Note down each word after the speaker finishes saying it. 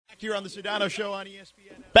here on the Sedano Show on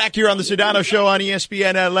ESPN. Back here on the Sedano Show on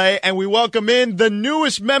ESPN LA, and we welcome in the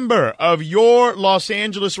newest member of your Los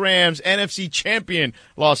Angeles Rams, NFC champion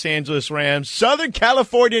Los Angeles Rams, Southern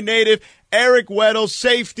California native Eric Weddle,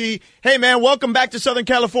 safety. Hey, man, welcome back to Southern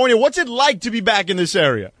California. What's it like to be back in this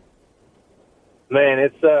area? Man,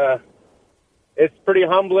 it's pretty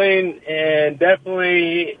humbling and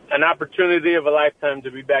definitely an opportunity of a lifetime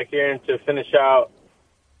to be back here and to finish out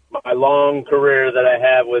my long career that I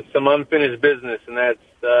have with some unfinished business, and that's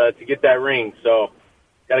to get that ring. So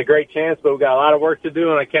got a great chance, but we've got a lot of work to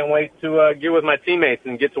do, and I can't wait to get with my teammates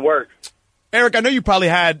and get to work. Eric, I know you probably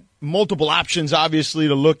had multiple options, obviously,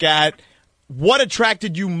 to look at. What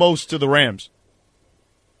attracted you most to the Rams?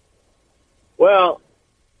 Well,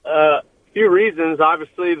 a few reasons.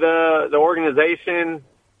 Obviously, the organization,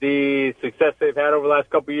 the success they've had over the last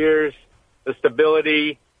couple of years, the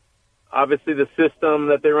stability, obviously the system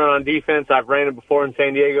that they run on defense. I've ran it before in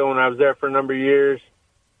San Diego when I was there for a number of years.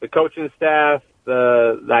 The coaching staff,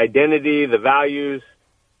 the identity, the values,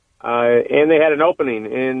 and they had an opening.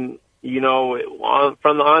 And, you know,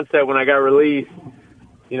 from the onset when I got released,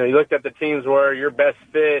 you know, you looked at the teams where your best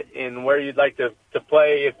fit and where you'd like to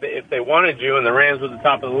play if they wanted you, and the Rams was the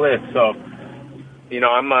top of the list. So, you know,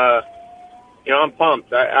 I'm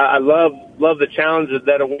pumped. I love the challenge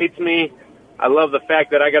that awaits me. I love the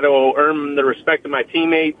fact that I got to earn the respect of my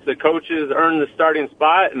teammates, the coaches, earn the starting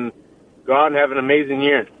spot, and go out and have an amazing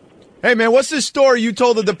year. Hey, man, what's this story you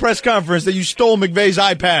told at the press conference that you stole McVay's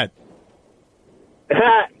iPad?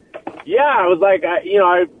 Yeah, I was like,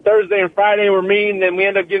 Thursday and Friday we're meeting, and we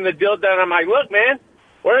end up getting the deal done. I'm like, look, man,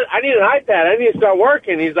 I need an iPad. I need to start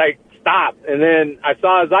working. He's like, stop. And then I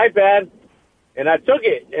saw his iPad, and I took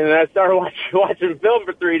it, and then I started watching film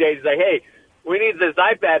for 3 days. He's like, hey, we need this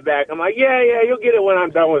iPad back. I'm like, yeah, you'll get it when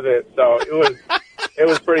I'm done with it. So it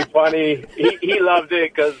was pretty funny. He loved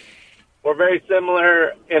it because we're very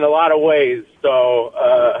similar in a lot of ways. So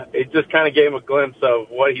it just kind of gave him a glimpse of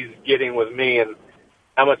what he's getting with me and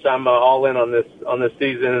how much I'm all in on this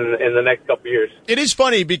season in the next couple of years. It is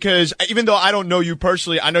funny because even though I don't know you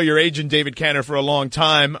personally, I know your agent David Canner for a long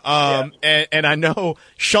time, and I know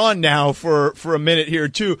Sean now for a minute here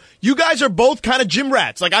too. You guys are both kind of gym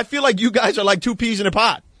rats. Like I feel like you guys are like two peas in a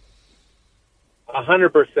pod.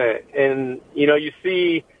 100%. And you know, you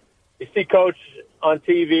see Coach on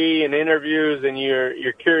TV and interviews, and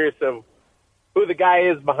you're curious of who the guy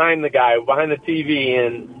is behind the TV,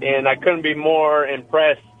 and I couldn't be more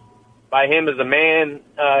impressed by him as a man.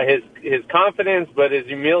 His confidence, but his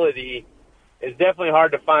humility is definitely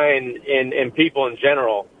hard to find in people in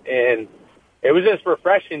general. And it was just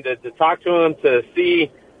refreshing to talk to him, to see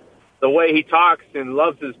the way he talks and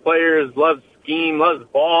loves his players, loves scheme, loves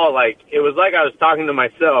ball. Like it was like I was talking to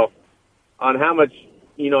myself on how much,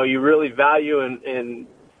 you know, you really value and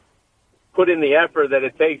put in the effort that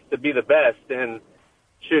it takes to be the best. And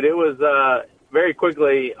shoot, it was very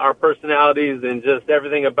quickly our personalities and just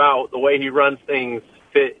everything about the way he runs things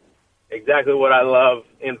fit exactly what I love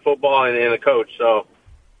in football and in a coach. So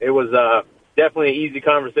it was definitely easy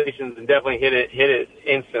conversations and definitely hit it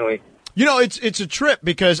instantly. You know, it's a trip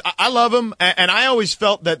because I love him, and I always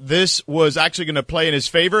felt that this was actually going to play in his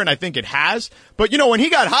favor, and I think it has. But, you know, when he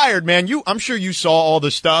got hired, man, I'm sure you saw all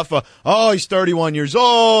the stuff. He's 31 years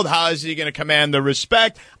old. How is he going to command the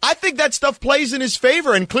respect? I think that stuff plays in his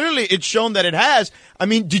favor, and clearly it's shown that it has. I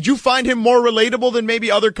mean, did you find him more relatable than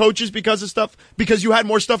maybe other coaches because you had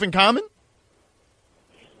more stuff in common?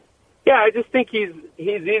 Yeah, I just think he's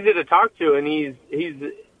easy to talk to, and he's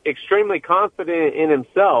extremely confident in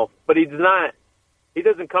himself, but he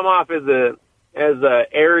doesn't come off as a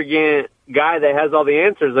arrogant guy that has all the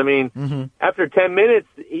answers. I mean, After 10 minutes,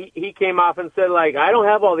 he came off and said, like, I don't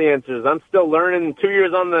have all the answers. I'm still learning 2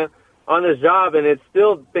 years on this job, and it's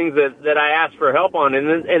still things that I ask for help on.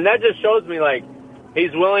 And that just shows me, like,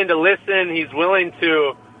 he's willing to listen. He's willing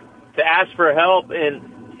to ask for help. And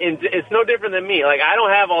it's no different than me. Like, I don't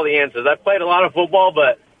have all the answers. I've played a lot of football,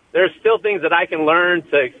 but there's still things that I can learn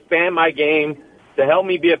to expand my game to help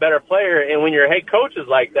me be a better player. And when your head coach is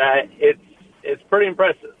like that, it's pretty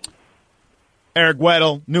impressive. Eric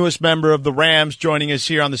Weddle, newest member of the Rams, joining us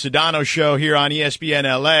here on the Sedano Show here on ESPN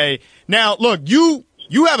LA. Now, look, you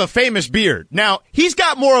have a famous beard. Now, he's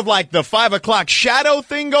got more of like the 5 o'clock shadow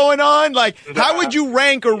thing going on. Like, how would you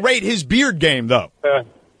rank or rate his beard game, though?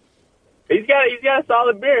 He's got a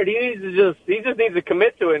solid beard. He just needs to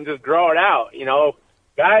commit to it and just grow it out. You know,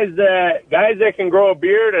 guys that can grow a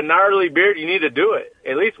beard, a gnarly beard, you need to do it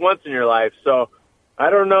at least once in your life. So I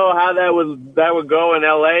don't know how that would go in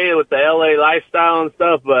LA with the LA lifestyle and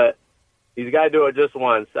stuff, but He's got to do it just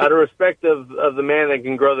once. Out of respect of the man that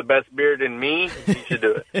can grow the best beard in me, he should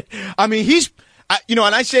do it. I mean,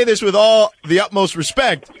 and I say this with all the utmost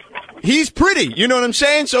respect, he's pretty. You know what I'm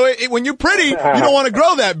saying? So when you're pretty, you don't want to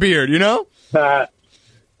grow that beard, you know?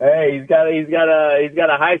 Hey, he's got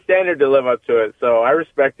a high standard to live up to it, so I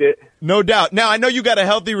respect it. No doubt. Now, I know you got a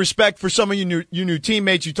healthy respect for some of your new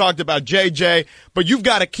teammates. You talked about JJ, but you've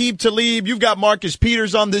got Aqib Talib, you've got Marcus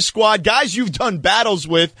Peters on this squad, guys you've done battles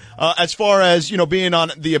with as far as, being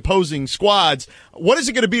on the opposing squads. What is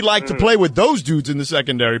it going to be like to play with those dudes in the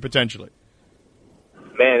secondary potentially?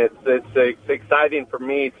 Man, it's exciting for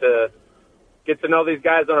me to get to know these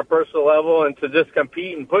guys on a personal level and to just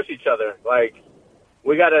compete and push each other. Like,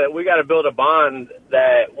 we gotta build a bond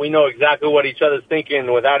that we know exactly what each other's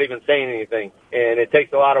thinking without even saying anything. And it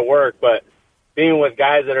takes a lot of work, but being with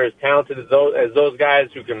guys that are as talented as those guys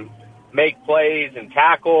who can make plays and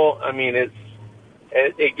tackle, I mean, it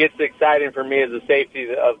gets exciting for me as a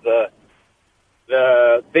safety of the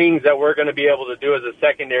things that we're going to be able to do as a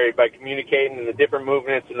secondary by communicating and the different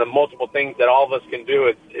movements and the multiple things that all of us can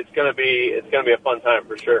do. It's going to be a fun time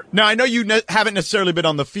for sure. Now, I know you haven't necessarily been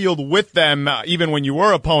on the field with them, even when you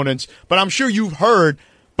were opponents, but I'm sure you've heard,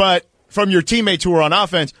 but from your teammates who are on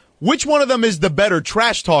offense, which one of them is the better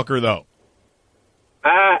trash talker, though?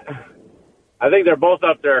 I think they're both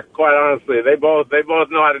up there, quite honestly. They both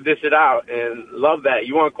know how to dish it out and love that.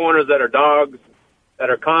 You want corners that are dogs, that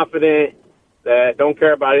are confident, that don't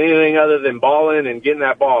care about anything other than balling and getting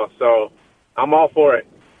that ball. So I'm all for it.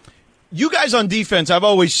 You guys on defense, I've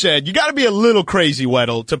always said, you got to be a little crazy,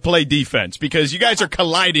 Weddle, to play defense because you guys are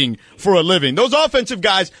colliding for a living. Those offensive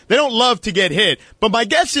guys, they don't love to get hit. But my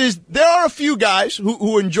guess is there are a few guys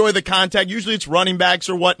who enjoy the contact. Usually it's running backs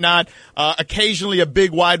or whatnot, occasionally a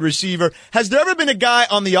big wide receiver. Has there ever been a guy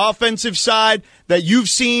on the offensive side that you've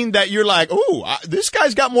seen that you're like, ooh, this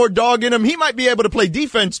guy's got more dog in him. He might be able to play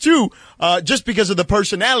defense too, just because of the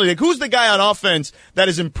personality. Like, who's the guy on offense that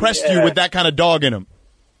has impressed you with that kind of dog in him?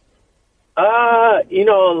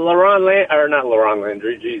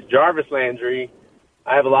 Jarvis Landry.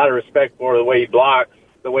 I have a lot of respect for the way he blocks,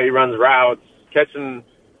 the way he runs routes, catching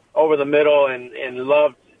over the middle, and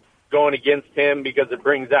loved going against him because it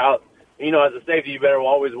brings out, as a safety, you better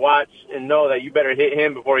always watch and know that you better hit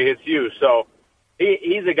him before he hits you. So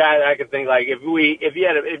he's a guy that I could think, like, if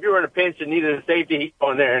you were in a pinch and needed a safety, he'd go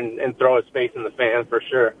in there and throw his face in the fan for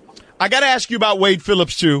sure. I got to ask you about Wade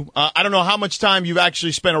Phillips, too. I don't know how much time you've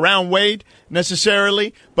actually spent around Wade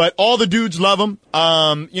necessarily, but all the dudes love him.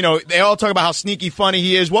 They all talk about how sneaky funny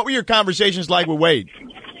he is. What were your conversations like with Wade?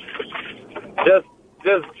 Just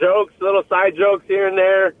jokes, little side jokes here and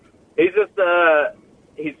there. He's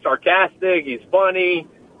sarcastic. He's funny.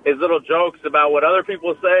 His little jokes about what other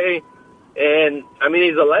people say. And, I mean,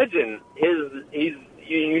 he's a legend. You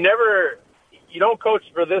don't coach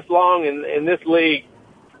for this long in this league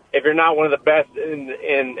if you're not one of the best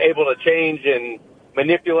and able to change and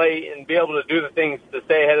manipulate and be able to do the things to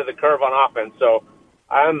stay ahead of the curve on offense. So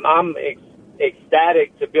I'm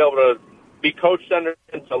ecstatic to be able to be coached under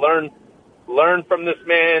and to learn from this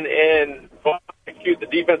man and execute the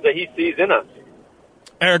defense that he sees in us.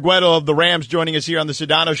 Eric Weddle of the Rams joining us here on the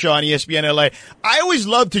Sedano Show on ESPN LA. I always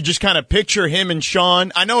love to just kind of picture him and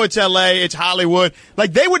Sean. I know it's LA, it's Hollywood.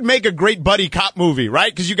 Like, they would make a great buddy cop movie,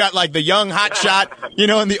 right? Because you got, like, the young hotshot,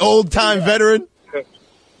 and the old-time veteran.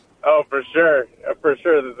 Oh, for sure. For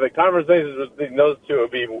sure. The conversations between those two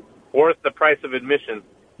would be worth the price of admission.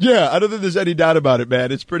 Yeah, I don't think there's any doubt about it,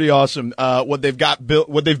 man. It's pretty awesome what they've got built,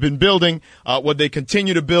 what they've been building, what they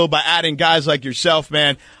continue to build by adding guys like yourself,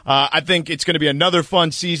 man. I think it's going to be another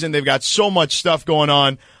fun season. They've got so much stuff going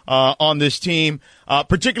on this team,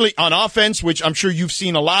 particularly on offense, which I'm sure you've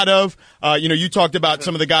seen a lot of. You talked about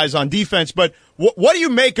some of the guys on defense, but what do you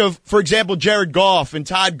make of, for example, Jared Goff and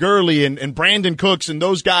Todd Gurley and Brandon Cooks and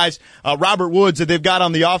those guys, Robert Woods that they've got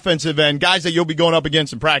on the offensive end, guys that you'll be going up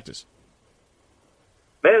against in practice?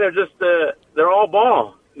 Man, they're all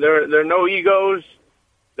ball. They're no egos.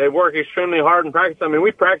 They work extremely hard in practice. I mean,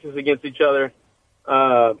 we practiced against each other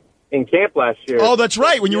in camp last year. Oh, that's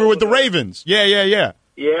right, when you were with the Ravens. Yeah. Yeah.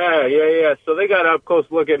 So they got an up close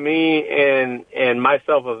look at me and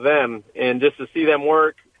myself of them, and just to see them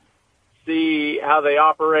work, see how they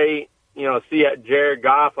operate, see Jared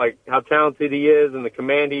Goff, like how talented he is and the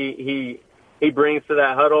command he brings to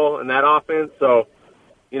that huddle and that offense. So,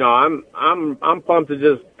 I'm pumped to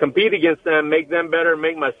just compete against them, make them better,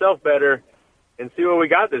 make myself better, and see what we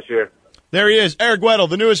got this year. There he is, Eric Weddle,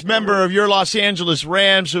 the newest member of your Los Angeles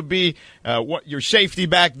Rams, who'll be your safety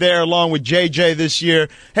back there along with JJ this year.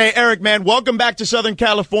 Hey, Eric, man, welcome back to Southern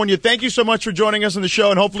California. Thank you so much for joining us on the show,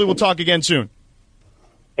 and hopefully we'll talk again soon.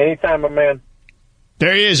 Anytime, my man.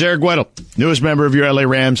 There he is, Eric Weddle, newest member of your LA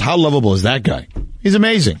Rams. How lovable is that guy? He's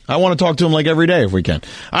amazing. I want to talk to him like every day if we can.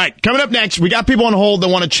 All right, coming up next, we got people on hold that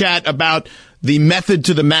want to chat about the method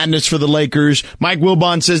to the madness for the Lakers. Mike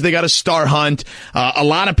Wilbon says they got a star hunt. A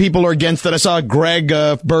lot of people are against it. I saw Greg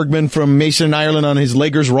Bergman from Mason, Ireland on his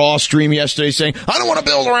Lakers Raw stream yesterday saying, I don't want to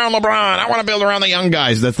build around LeBron. I want to build around the young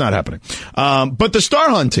guys. That's not happening. But the star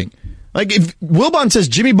hunting. Like, if Wilbon says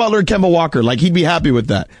Jimmy Butler and Kemba Walker, like, he'd be happy with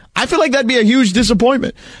that. I feel like that'd be a huge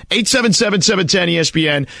disappointment.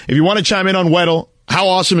 877-710-ESPN. If you want to chime in on Weddle, how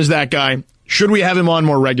awesome is that guy? Should we have him on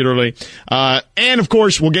more regularly? And, of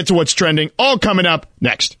course, we'll get to what's trending, all coming up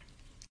next.